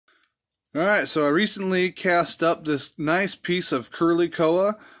Alright, so I recently cast up this nice piece of Curly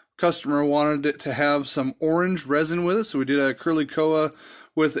Koa. Customer wanted it to have some orange resin with it, so we did a Curly Koa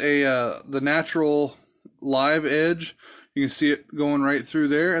with the natural live edge. You can see it going right through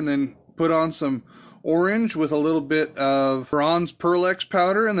there, and then put on some orange with a little bit of bronze Pearl-X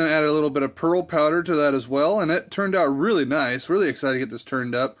powder, and then add a little bit of pearl powder to that as well, and it turned out really nice. Really excited to get this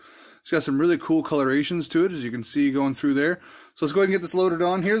turned up. It's got some really cool colorations to it, as you can see going through there. So let's go ahead and get this loaded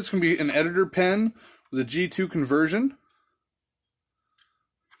on here. This is going to be an editor pen with a G2 conversion.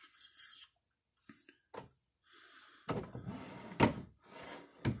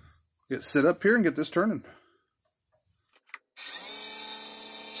 Get set up here and get this turning.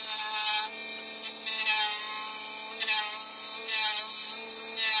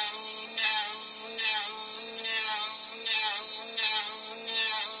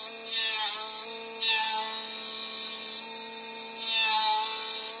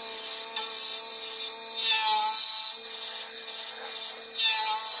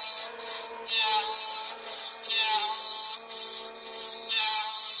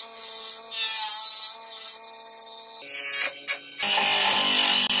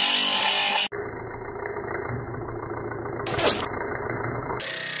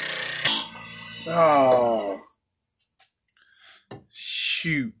 Oh,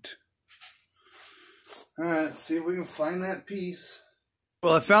 shoot. Alright, let's see if we can find that piece.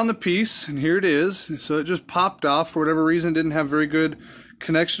 Well, I found the piece, and here it is. So it just popped off for whatever reason. Didn't have very good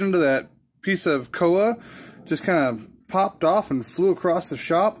connection to that piece of Koa. Just kind of popped off and flew across the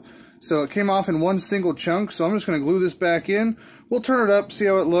shop. So it came off in one single chunk, so I'm just going to glue this back in. We'll turn it up, see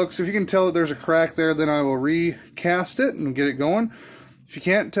how it looks. If you can tell that there's a crack there, then I will recast it and get it going. If you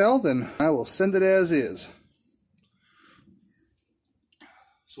can't tell, then I will send it as is.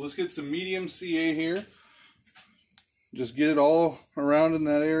 So let's get some medium CA here. Just get it all around in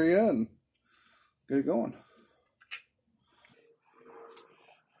that area and get it going.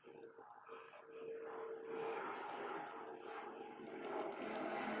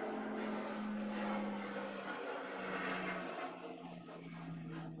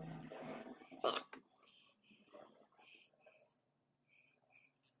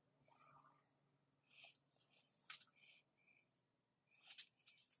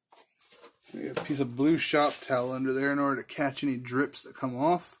 We have a piece of blue shop towel under there in order to catch any drips that come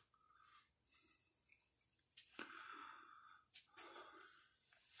off.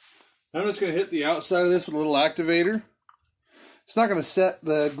 I'm just going to hit the outside of this with a little activator. It's not going to set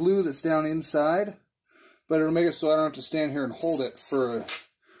the glue that's down inside, but it'll make it so I don't have to stand here and hold it for an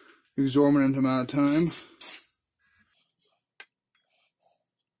exorbitant amount of time.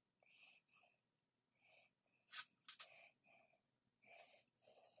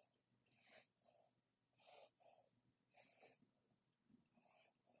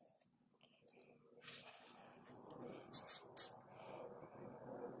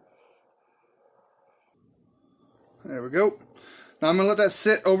 There we go. Now I'm going to let that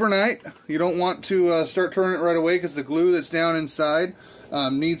sit overnight. You don't want to start turning it right away because the glue that's down inside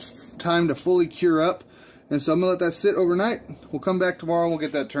needs time to fully cure up. And so I'm going to let that sit overnight. We'll come back tomorrow and we'll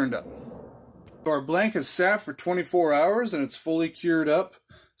get that turned up. So our blank has sat for 24 hours and it's fully cured up.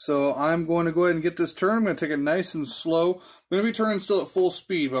 So I'm going to go ahead and get this turned. I'm going to take it nice and slow. I'm going to be turning still at full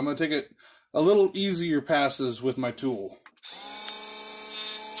speed, but I'm going to take it a little easier passes with my tool.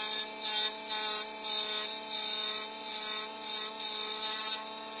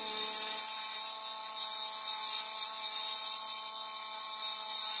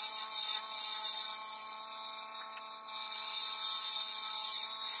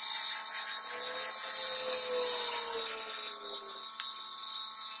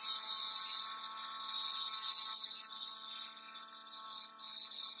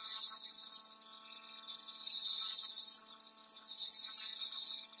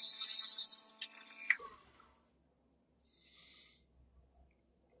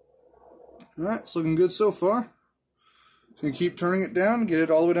 Alright, it's looking good so far. So you keep turning it down and get it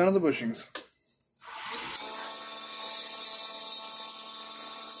all the way down to the bushings.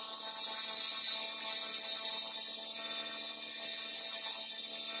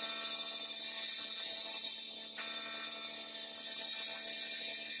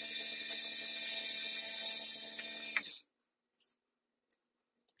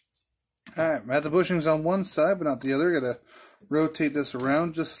 Alright, I have the bushings on one side but not the other. Gotta rotate this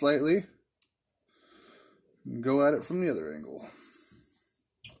around just slightly. And go at it from the other angle.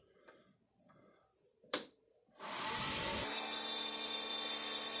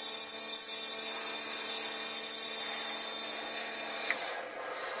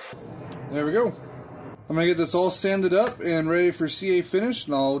 There we go. I'm going to get this all sanded up and ready for CA finish,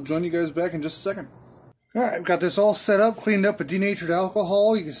 and I'll join you guys back in just a second. Alright, I've got this all set up, cleaned up with denatured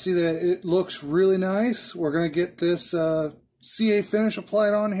alcohol. You can see that it looks really nice. We're going to get this CA finish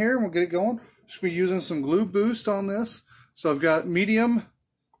applied on here, and we'll get it going. Just be using some glue boost on this. So I've got medium,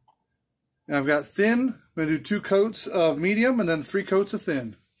 and I've got thin. I'm going to do 2 coats of medium, and then 3 coats of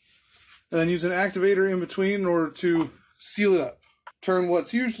thin. And then use an activator in between in order to seal it up. Turn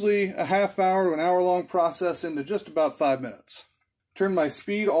what's usually a half hour to an hour long process into just about 5 minutes. Turn my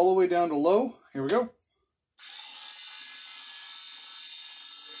speed all the way down to low. Here we go.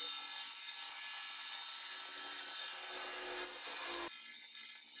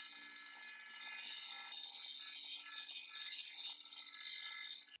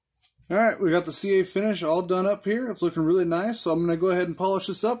 Alright, we got the CA finish all done up here. It's looking really nice, so I'm going to go ahead and polish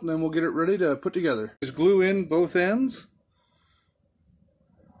this up, and then we'll get it ready to put together. Just glue in both ends.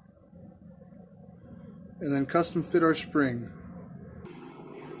 And then custom fit our spring.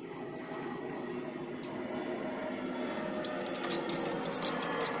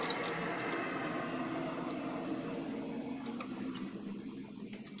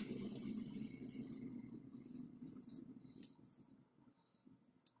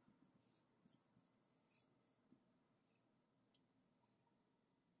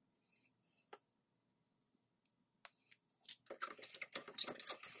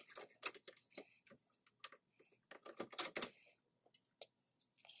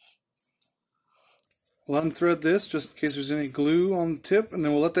 We'll unthread this just in case there's any glue on the tip, and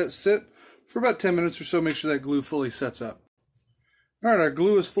then we'll let that sit for about 10 minutes or so, make sure that glue fully sets up. Alright, our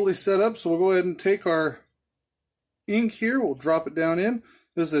glue is fully set up, so we'll go ahead and take our ink here, we'll drop it down in.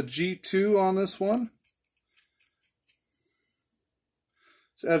 This is a G2 on this one.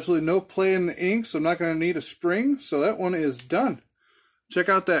 There's absolutely no play in the ink, so I'm not going to need a spring, so that one is done. Check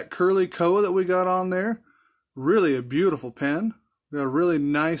out that Curly Koa that we got on there. Really a beautiful pen. We got a really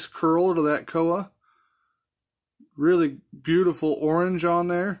nice curl to that Koa. Really beautiful orange on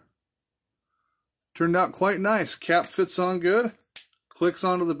there. Turned out quite nice. Cap fits on good. Clicks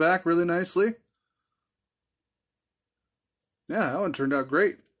onto the back really nicely. Yeah, that one turned out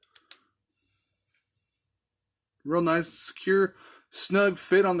great. Real nice, secure, snug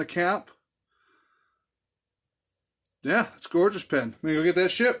fit on the cap. Yeah, it's a gorgeous pen. I'm gonna go get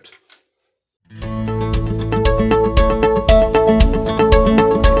that shipped.